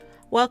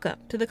Welcome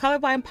to the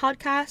Colorblind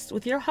Podcast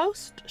with your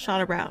host,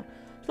 Shauna Brown.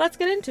 Let's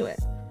get into it.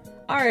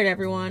 All right,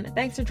 everyone.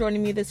 Thanks for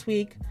joining me this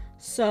week.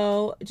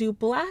 So, do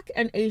Black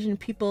and Asian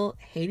people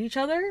hate each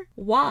other?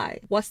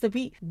 Why? What's the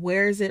beef?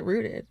 Where is it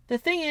rooted? The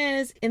thing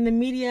is, in the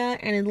media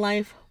and in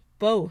life,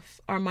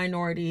 both are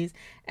minorities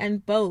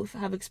and both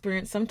have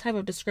experienced some type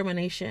of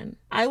discrimination.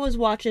 I was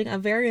watching a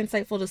very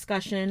insightful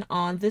discussion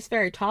on this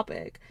very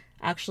topic,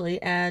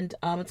 actually, and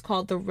it's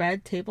called The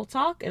Red Table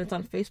Talk, and it's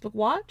on Facebook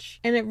Watch,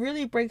 and it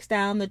really breaks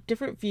down the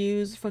different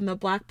views from the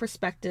Black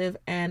perspective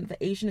and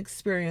the Asian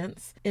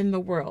experience in the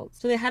world.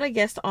 So they had a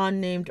guest on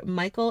named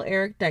Michael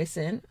Eric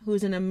Dyson,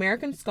 who's an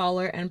American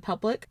scholar and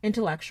public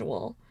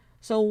intellectual.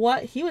 So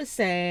what he was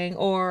saying,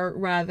 or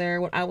rather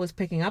what I was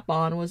picking up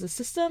on, was the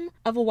system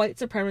of a white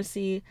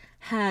supremacy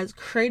has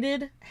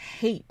created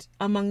hate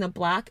among the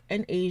Black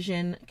and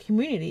Asian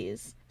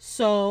communities.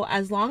 So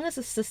as long as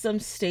the system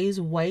stays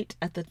white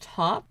at the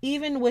top,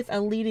 even with a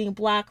leading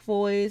Black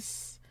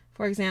voice,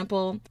 for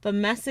example, the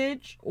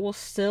message will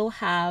still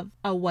have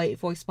a white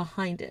voice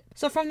behind it.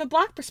 So from the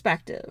Black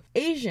perspective,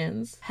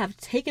 Asians have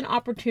taken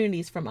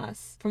opportunities from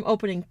us, from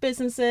opening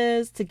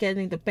businesses to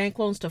getting the bank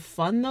loans to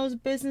fund those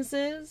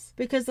businesses,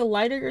 because the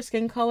lighter your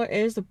skin color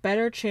is, the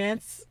better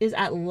chance is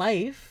at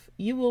life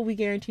you will be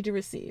guaranteed to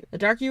receive. The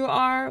darker you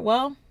are,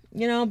 well,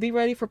 be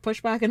ready for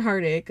pushback and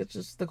heartache. It's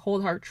just the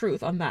cold hard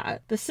truth on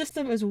that. The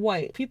system is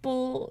white.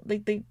 People,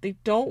 they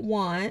don't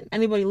want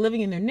anybody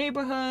living in their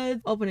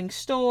neighborhoods, opening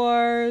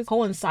stores,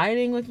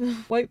 coinciding with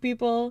white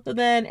people. So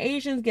then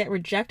Asians get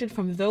rejected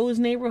from those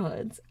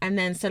neighborhoods and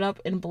then set up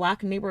in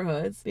Black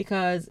neighborhoods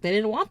because they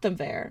didn't want them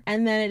there.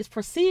 And then it's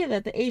perceived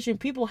that the Asian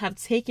people have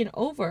taken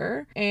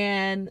over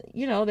and,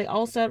 they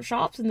all set up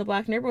shops in the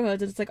Black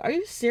neighborhoods. And it's like, are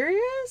you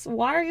serious?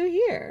 Why are you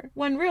here?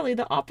 When really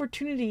the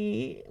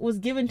opportunity was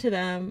given to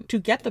them to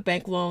get the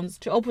bank loans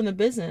to open the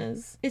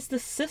business. It's the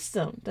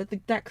system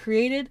that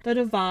created the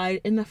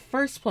divide in the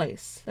first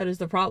place that is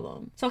the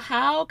problem. So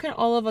how can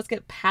all of us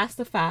get past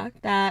the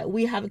fact that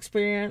we have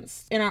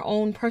experienced in our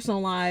own personal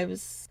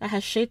lives that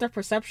has shaped our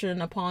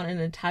perception upon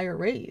an entire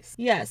race?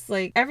 Yes,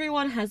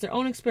 everyone has their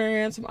own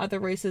experience from other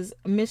races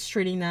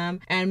mistreating them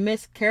and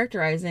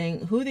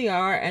mischaracterizing who they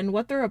are and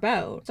what they're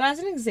about. So as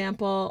an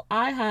example,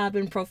 I have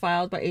been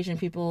profiled by Asian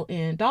people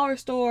in dollar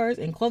stores,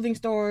 in clothing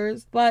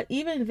stores, but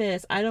even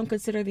this, I don't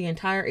consider the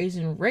entire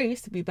Asian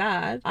race to be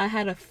bad. I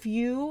had a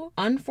few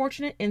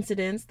unfortunate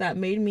incidents that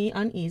made me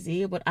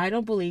uneasy, but I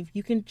don't believe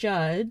you can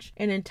judge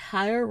an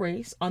entire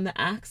race on the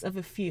acts of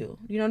a few.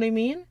 You know what I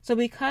mean? So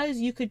because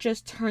you could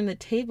just turn the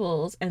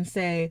tables and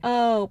say,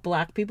 oh,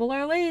 Black people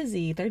are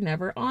lazy, they're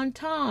never on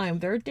time,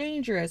 they're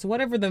dangerous,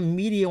 whatever the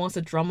media wants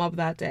to drum up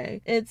that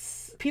day.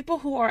 It's people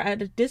who are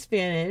at a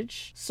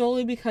disadvantage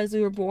solely because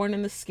they were born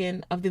in the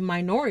skin of the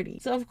minority.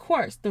 So of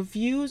course, the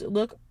views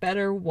look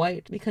better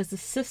white because the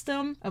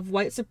system of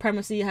white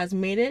supremacy has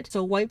made it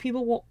so white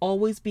people will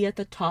always be at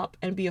the top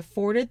and be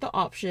afforded the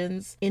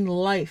options in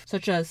life,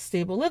 such as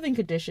stable living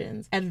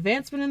conditions,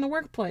 advancement in the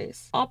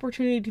workplace,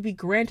 opportunity to be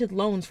granted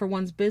loans for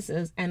one's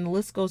business, and the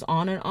list goes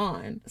on and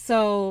on.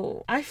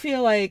 So I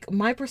feel like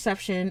my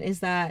perception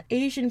is that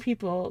Asian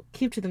people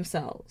keep to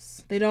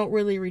themselves. They don't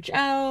really reach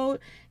out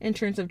in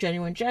terms of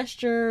genuine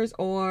gestures,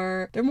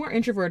 or they're more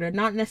introverted,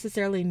 not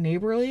necessarily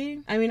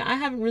neighborly. I mean, I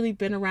haven't really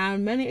been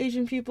around many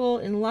Asian people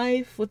in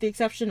life with the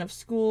exception of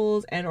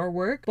schools and or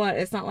work, but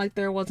it's not like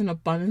there was an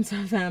abundance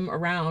of them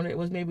around. It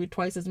was maybe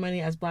twice as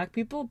many as Black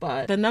people,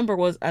 but the number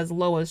was as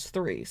low as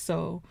 3,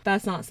 so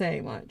that's not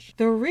saying much.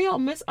 The real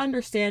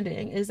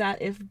misunderstanding is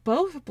that if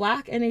both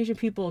Black and Asian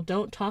people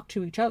don't talk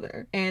to each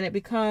other, and it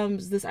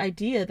becomes this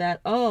idea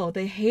that, oh,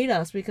 they hate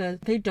us because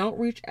they don't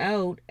reach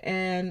out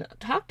and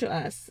talk to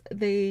us,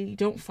 they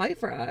don't fight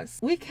for us.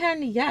 We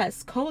can,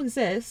 yes,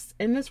 coexist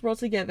in this world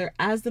together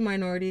as the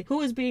minority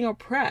who is being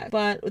oppressed,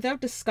 but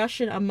without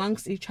discussion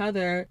amongst each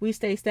other, we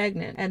stay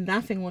stagnant and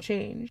nothing will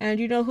change. And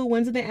you know who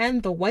wins in the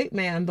end? The white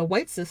man, the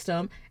white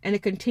system, and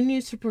it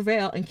continues to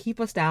prevail and keep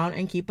us down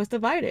and keep us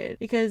divided.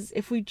 Because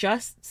if we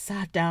just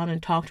sat down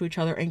and talked to each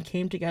other and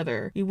came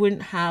together, you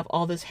wouldn't have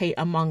all this hate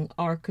among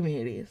our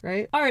communities,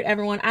 right? All right,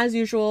 everyone, as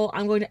usual,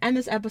 I'm going to end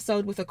this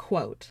episode with a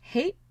quote.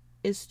 Hate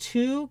is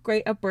too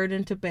great a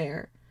burden to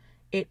bear.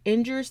 It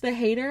injures the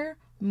hater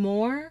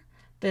more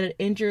than it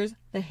injures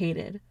the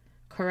hated.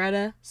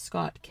 Coretta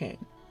Scott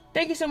King.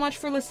 Thank you so much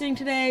for listening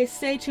today.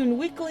 Stay tuned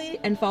weekly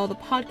and follow the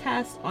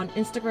podcast on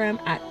Instagram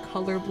at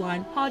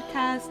Colorblind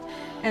Podcast,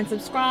 and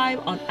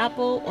subscribe on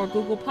Apple or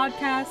Google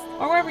Podcasts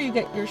or wherever you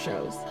get your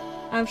shows.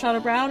 I'm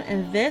Shauna Brown,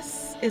 and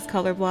this is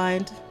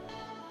Colorblind.